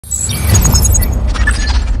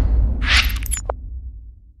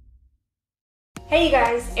Hey you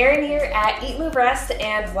guys, Erin here at Eat, Move, Rest,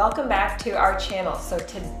 and welcome back to our channel. So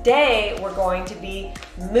today we're going to be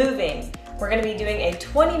moving. We're going to be doing a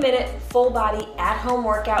 20-minute full body at-home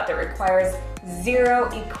workout that requires zero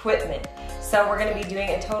equipment. So we're going to be doing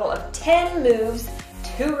a total of 10 moves,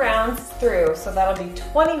 2 rounds through. So that'll be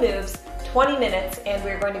 20 moves, 20 minutes, and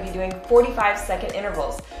we're going to be doing 45-second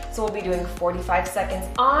intervals. So we'll be doing 45 seconds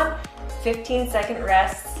on, 15-second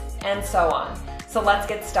rests, and so on. So let's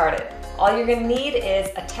get started. All you're gonna need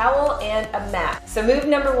is a towel and a mat. So move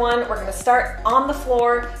number 1, we're gonna start on the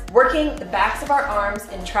floor, working the backs of our arms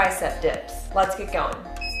in tricep dips. Let's get going.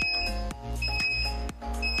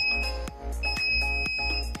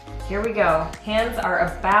 Here we go. Hands are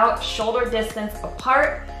about shoulder distance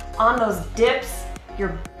apart. On those dips,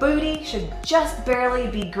 your booty should just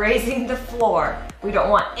barely be grazing the floor. We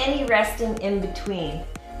don't want any resting in between.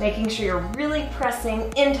 Making sure you're really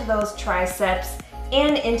pressing into those triceps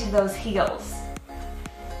and into those heels.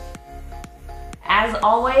 As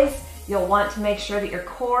always, you'll want to make sure that your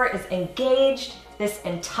core is engaged this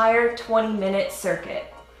entire 20-minute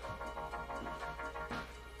circuit.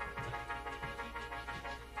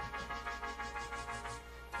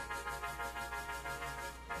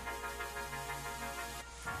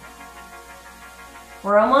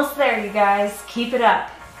 We're almost there, you guys. Keep it up.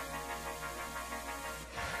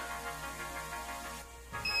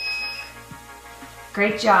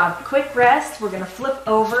 Great job. Quick rest. We're going to flip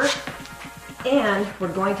over and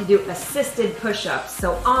we're going to do assisted push-ups.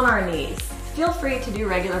 So on our knees. Feel free to do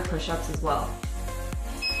regular push-ups as well.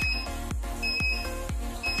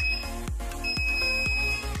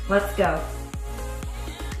 Let's go.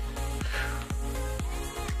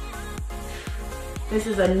 This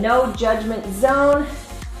is a no judgment zone.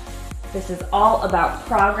 This is all about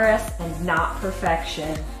progress and not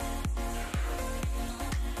perfection.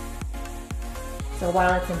 So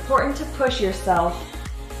while it's important to push yourself,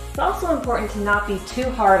 it's also important to not be too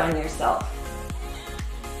hard on yourself.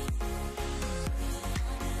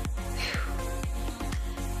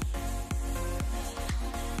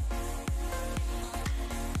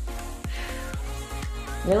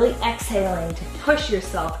 Really exhaling to push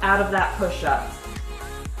yourself out of that push-up.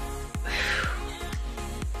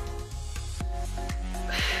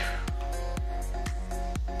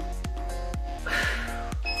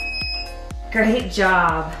 Great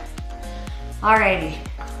job. Alrighty.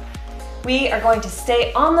 We are going to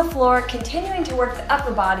stay on the floor, continuing to work the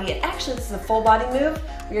upper body. And actually, this is a full body move.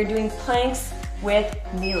 We are doing planks with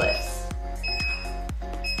knee lifts.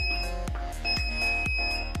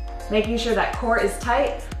 Making sure that core is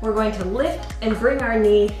tight, we're going to lift and bring our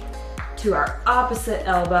knee to our opposite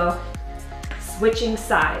elbow, switching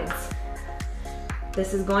sides.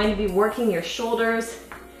 This is going to be working your shoulders,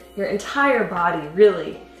 your entire body,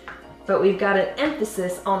 really. But we've got an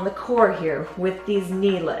emphasis on the core here with these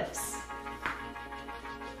knee lifts.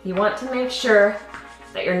 You want to make sure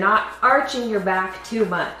that you're not arching your back too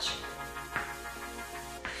much.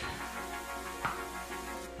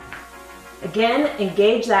 Again,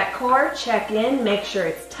 engage that core, check in, make sure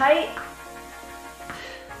it's tight,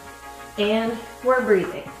 and we're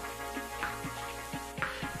breathing.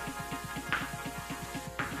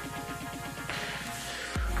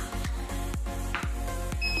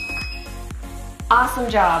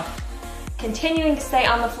 Awesome job. Continuing to stay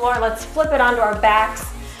on the floor, let's flip it onto our backs.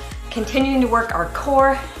 Continuing to work our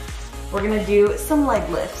core. We're gonna do some leg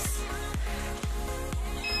lifts.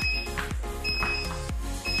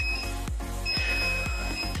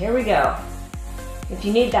 Here we go. If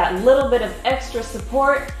you need that little bit of extra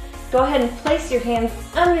support, go ahead and place your hands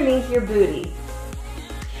underneath your booty.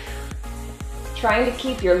 Trying to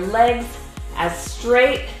keep your legs as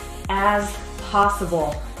straight as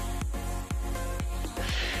possible.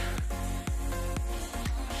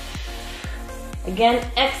 Again,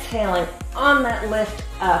 exhaling on that lift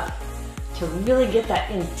up to really get that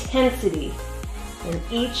intensity in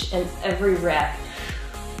each and every rep.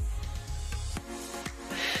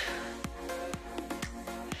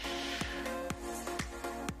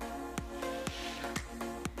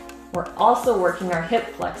 We're also working our hip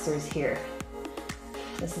flexors here.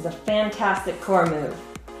 This is a fantastic core move.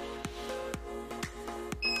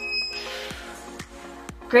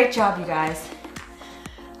 Great job, you guys.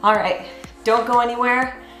 All right. Don't go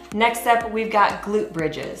anywhere. Next up, we've got glute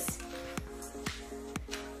bridges.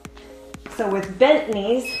 So with bent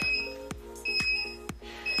knees,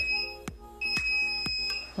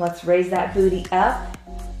 let's raise that booty up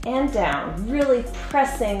and down, really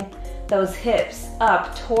pressing those hips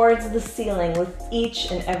up towards the ceiling with each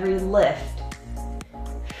and every lift.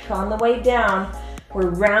 On the way down, we're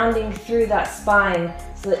rounding through that spine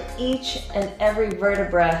so that each and every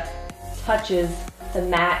vertebra touches the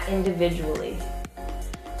mat individually.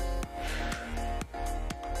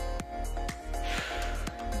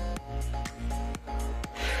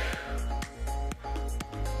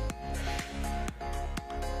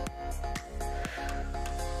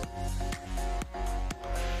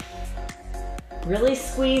 Really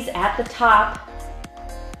squeeze at the top.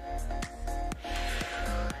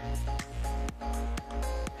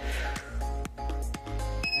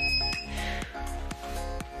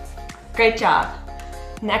 Great job.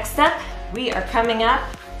 Next up, we are coming up.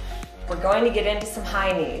 We're going to get into some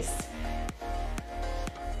high knees.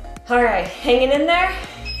 All right, hanging in there?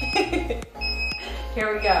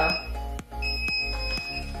 Here we go.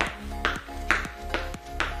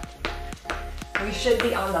 We should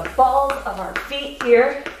be on the balls of our feet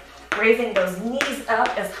here, raising those knees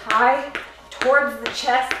up as high towards the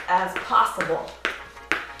chest as possible.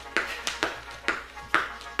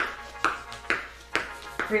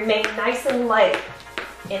 Remain nice and light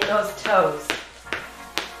in those toes.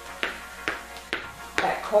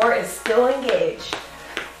 That core is still engaged.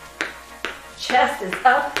 Chest is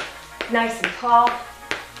up, nice and tall.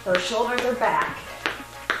 Those shoulders are back.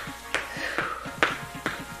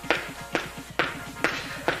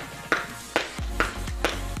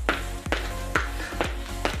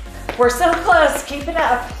 We're so close, keep it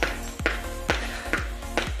up.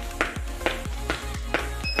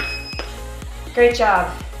 Great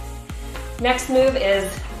job. Next move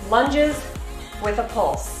is lunges with a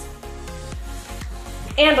pulse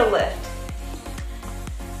and a lift.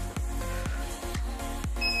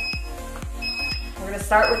 We're going to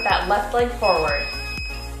start with that left leg forward.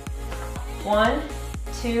 1,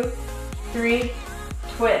 2, 3,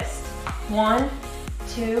 twist. 1,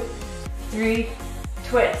 2, 3,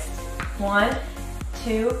 twist. 1,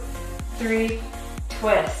 2, 3,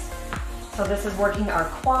 twist. So this is working our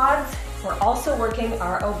quads. We're also working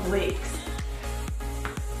our obliques.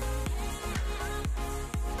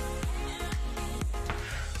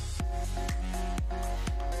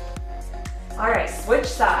 All right, switch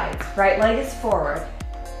sides. Right leg is forward,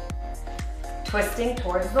 twisting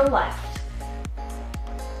towards the left.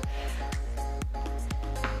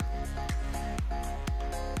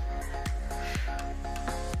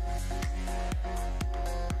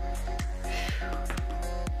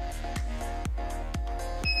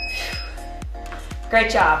 Great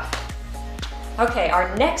job. Okay,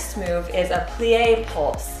 our next move is a plie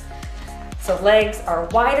pulse. So legs are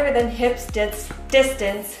wider than hips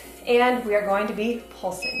distance, and we are going to be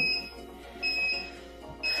pulsing.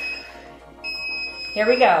 Here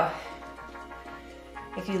we go.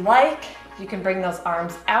 If you like, you can bring those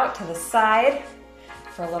arms out to the side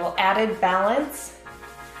for a little added balance.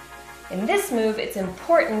 In this move, it's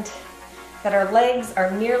important that our legs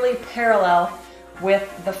are nearly parallel with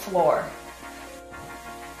the floor.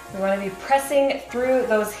 We want to be pressing through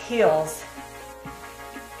those heels.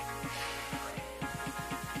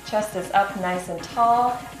 Chest is up nice and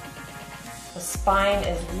tall. The spine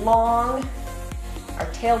is long. Our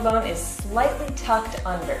tailbone is slightly tucked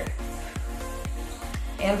under.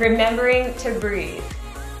 And remembering to breathe.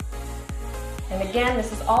 And again,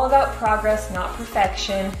 this is all about progress, not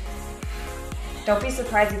perfection. Don't be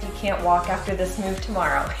surprised if you can't walk after this move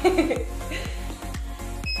tomorrow.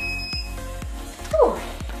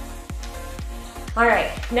 All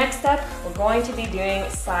right, next up, we're going to be doing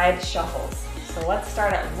side shuffles. So let's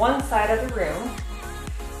start at one side of the room.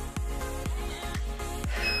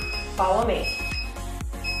 Follow me.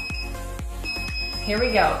 Here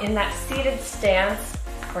we go. In that seated stance,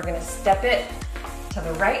 we're gonna step it to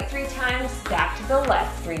the right 3 times, back to the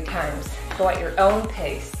left 3 times. Go at your own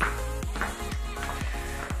pace.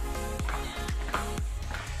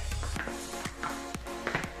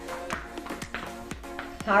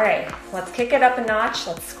 All right, let's kick it up a notch.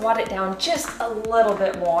 Let's squat it down just a little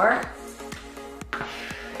bit more.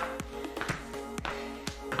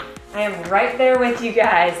 I am right there with you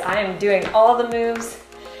guys. I am doing all the moves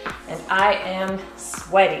and I am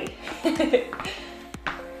sweaty.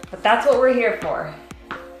 But that's what we're here for.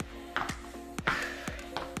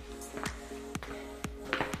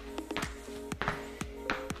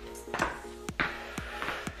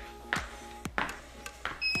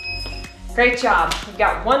 Great job. We've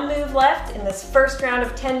got 1 move left in this first round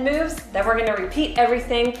of 10 moves. Then we're gonna repeat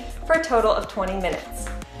everything for a total of 20 minutes.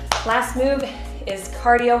 Last move is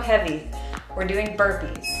cardio heavy. We're doing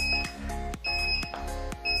burpees.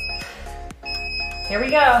 Here we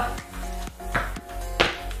go.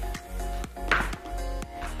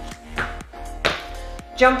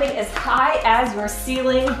 Jumping as high as your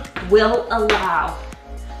ceiling will allow.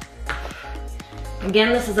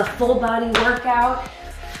 Again, this is a full body workout.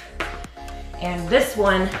 And this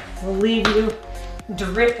one will leave you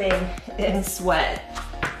dripping in sweat.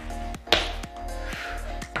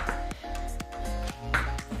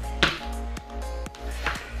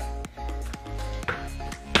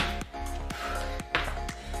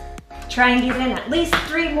 Try and get in at least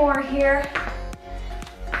 3 more here.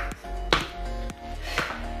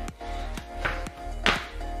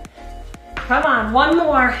 Come on, 1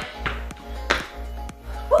 more.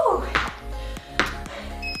 Woo.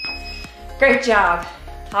 Great job.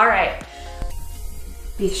 All right.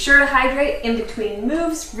 Be sure to hydrate in between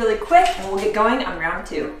moves really quick, and we'll get going on round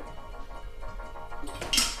 2.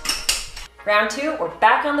 Round 2, we're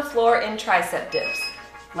back on the floor in tricep dips.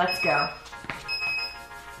 Let's go.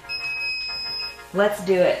 Let's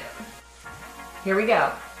do it. Here we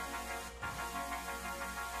go.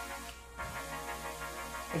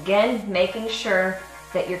 Again, making sure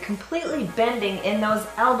that you're completely bending in those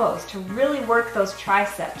elbows to really work those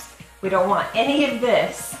triceps. We don't want any of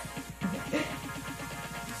this.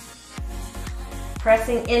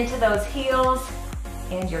 Pressing into those heels,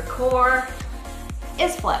 and your core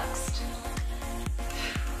is flexed.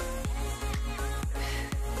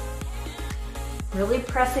 Really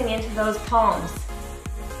pressing into those palms.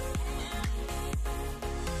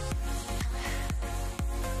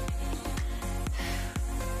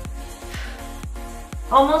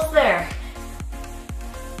 Almost there.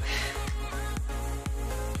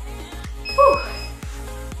 Whew.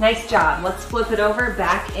 Nice job. Let's flip it over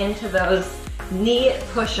back into those knee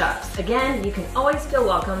push-ups. Again, you can always feel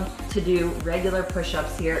welcome to do regular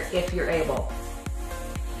push-ups here if you're able.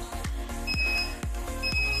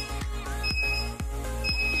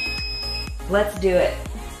 Let's do it.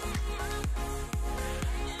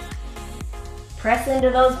 Press into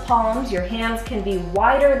those palms. Your hands can be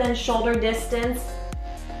wider than shoulder distance,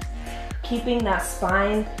 keeping that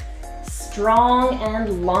spine strong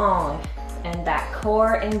and long and that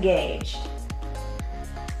core engaged.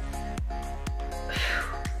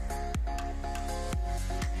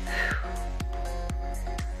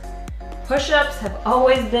 Push-ups have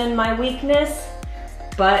always been my weakness,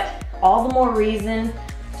 but all the more reason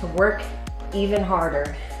to work even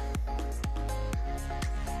harder.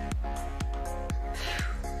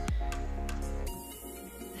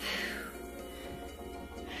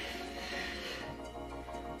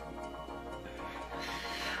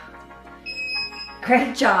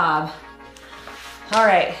 Great job. All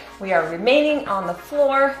right, we are remaining on the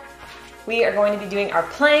floor. We are going to be doing our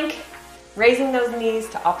plank, raising those knees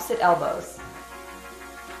to opposite elbows.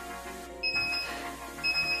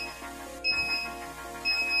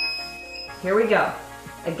 Here we go.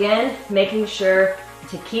 Again, making sure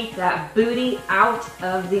to keep that booty out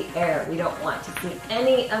of the air. We don't want to see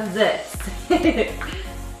any of this.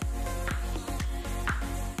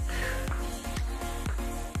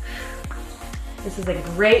 This is a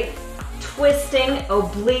great twisting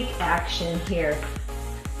oblique action here.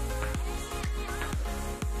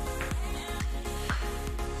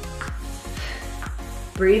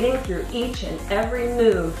 Breathing through each and every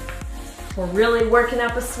move. We're really working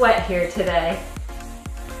up a sweat here today.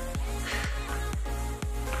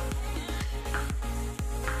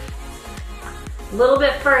 A little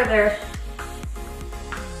bit further.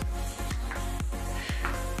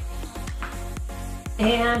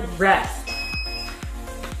 And rest.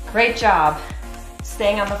 Great job.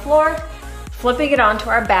 Staying on the floor, flipping it onto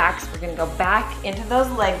our backs. We're gonna go back into those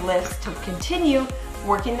leg lifts to continue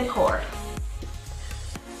working the core.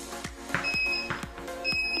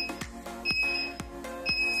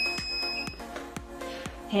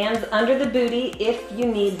 Hands under the booty if you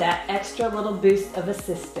need that extra little boost of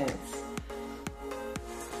assistance.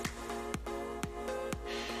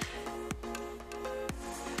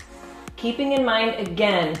 Keeping in mind,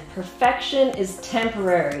 again, perfection is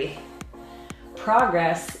temporary.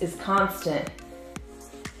 Progress is constant.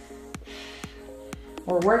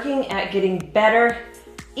 We're working at getting better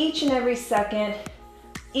each and every second,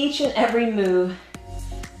 each and every move,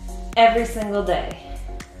 every single day.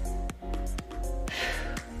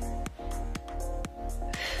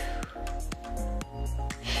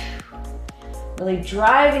 Really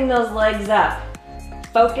driving those legs up.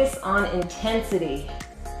 Focus on intensity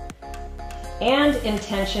and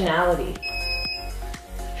intentionality.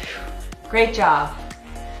 Great job.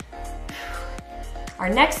 Our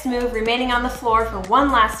next move, remaining on the floor for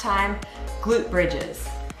one last time, glute bridges.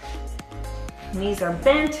 Knees are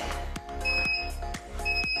bent.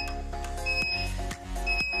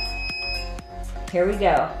 Here we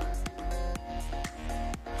go.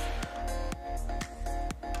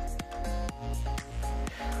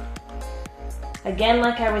 Again,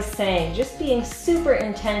 like I was saying, just being super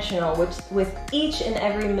intentional with each and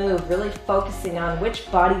every move, really focusing on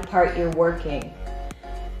which body part you're working.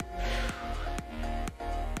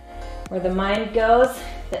 Where the mind goes,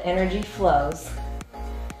 the energy flows.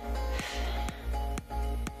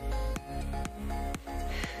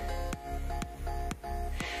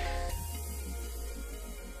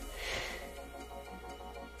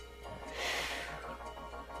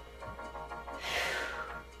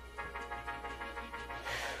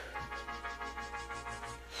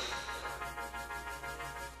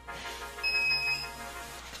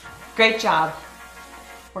 Great job.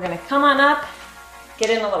 We're gonna come on up, get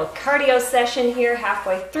in a little cardio session here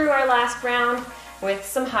halfway through our last round with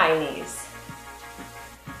some high knees.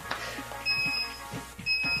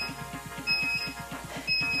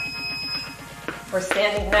 We're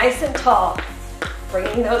standing nice and tall,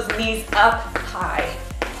 bringing those knees up high,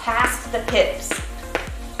 past the hips.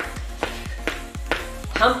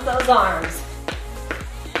 Pump those arms.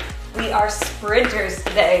 We are sprinters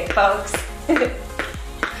today, folks.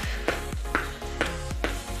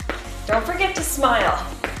 Don't forget to smile,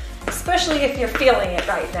 especially if you're feeling it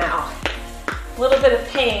right now. A little bit of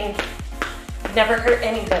pain never hurt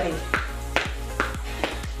anybody.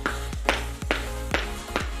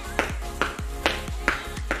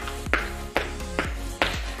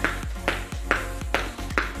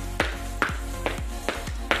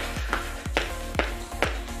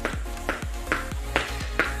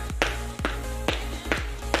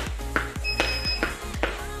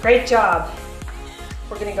 Great job.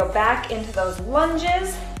 We're gonna go back into those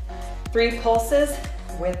lunges, 3 pulses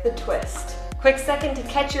with the twist. Quick second to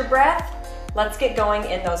catch your breath. Let's get going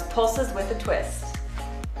in those pulses with the twist.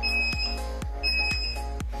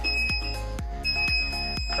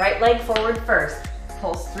 Right leg forward first.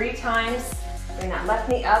 Pulse 3 times. Bring that left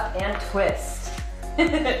knee up and twist.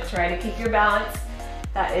 Try to keep your balance.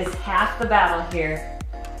 That is half the battle here.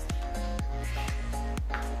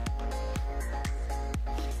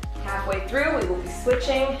 Halfway through, we will be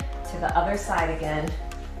switching to the other side again.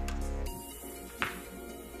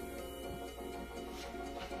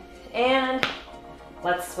 And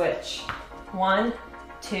let's switch. 1,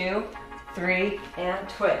 2, 3, and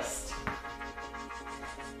twist.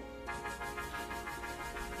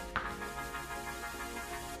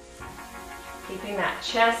 Keeping that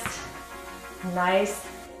chest nice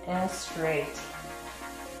and straight.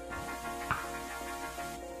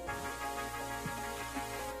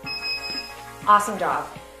 Awesome job.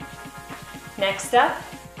 Next up,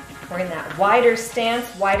 we're in that wider stance,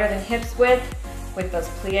 wider than hips width, with those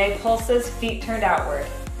plie pulses, feet turned outward.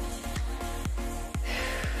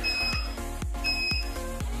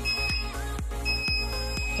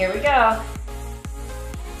 Here we go.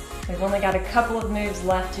 We've only got a couple of moves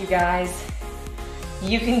left, you guys.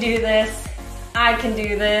 You can do this. I can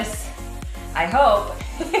do this. I hope.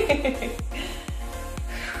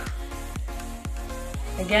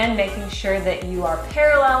 Again, making sure that you are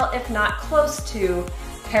parallel, if not close to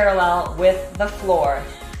parallel with the floor.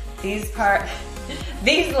 These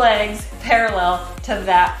legs parallel to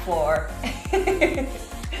that floor. You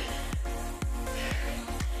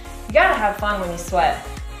gotta have fun when you sweat.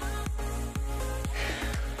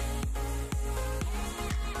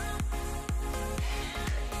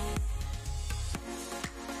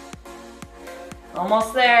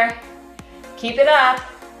 Almost there. Keep it up.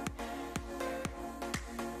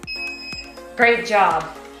 Great job.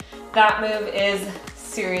 That move is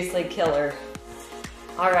seriously killer.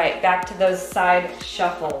 All right, back to those side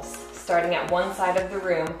shuffles. Starting at one side of the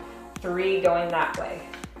room, 3 going that way.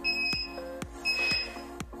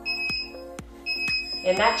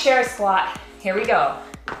 In that chair squat, here we go.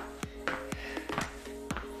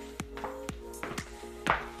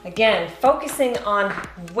 Again, focusing on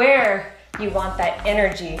where you want that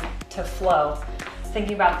energy to flow.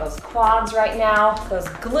 Thinking about those quads right now, those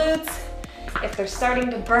glutes. If they're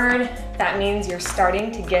starting to burn, that means you're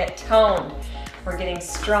starting to get toned. We're getting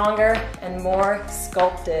stronger and more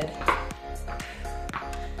sculpted.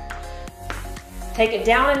 Take it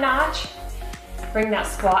down a notch. Bring that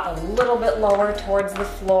squat a little bit lower towards the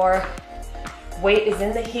floor. Weight is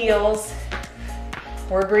in the heels.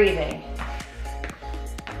 We're breathing.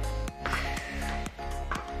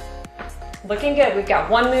 Looking good. We've got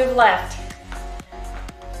 1 move left.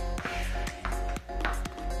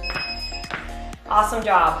 Awesome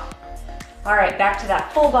job. All right, back to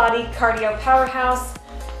that full body cardio powerhouse,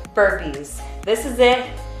 burpees. This is it,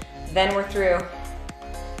 then we're through.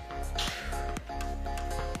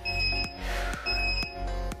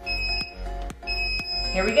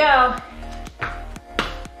 Here we go.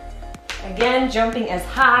 Again, jumping as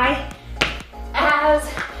high as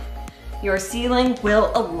your ceiling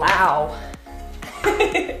will allow.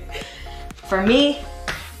 For me,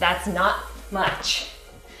 that's not much.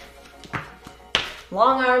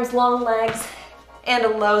 Long arms, long legs, and a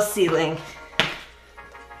low ceiling.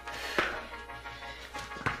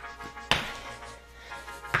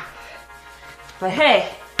 But hey,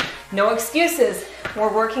 no excuses.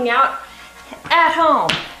 We're working out at home.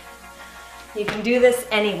 You can do this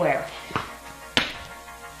anywhere.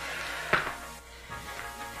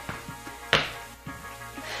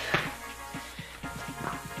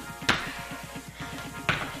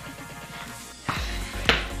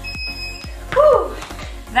 Whew,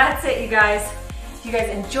 that's it, you guys. If you guys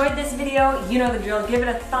enjoyed this video, you know the drill. Give it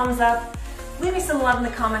a thumbs up. Leave me some love in the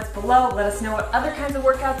comments below. Let us know what other kinds of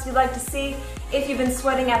workouts you'd like to see. If you've been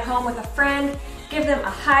sweating at home with a friend, give them a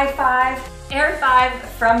high five, air five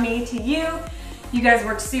from me to you. You guys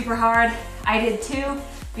worked super hard. I did too.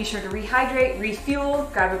 Be sure to rehydrate, refuel,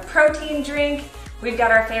 grab a protein drink. We've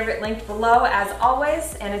got our favorite linked below as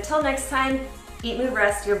always. And until next time, eat, move,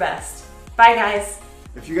 rest your best. Bye guys.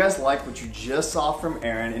 If you guys like what you just saw from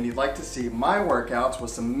Erin and you'd like to see my workouts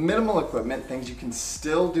with some minimal equipment, things you can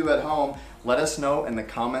still do at home, let us know in the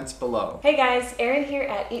comments below. Hey guys, Erin here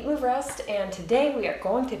at Eat, Move, Rest, and today we are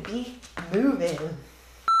going to be moving.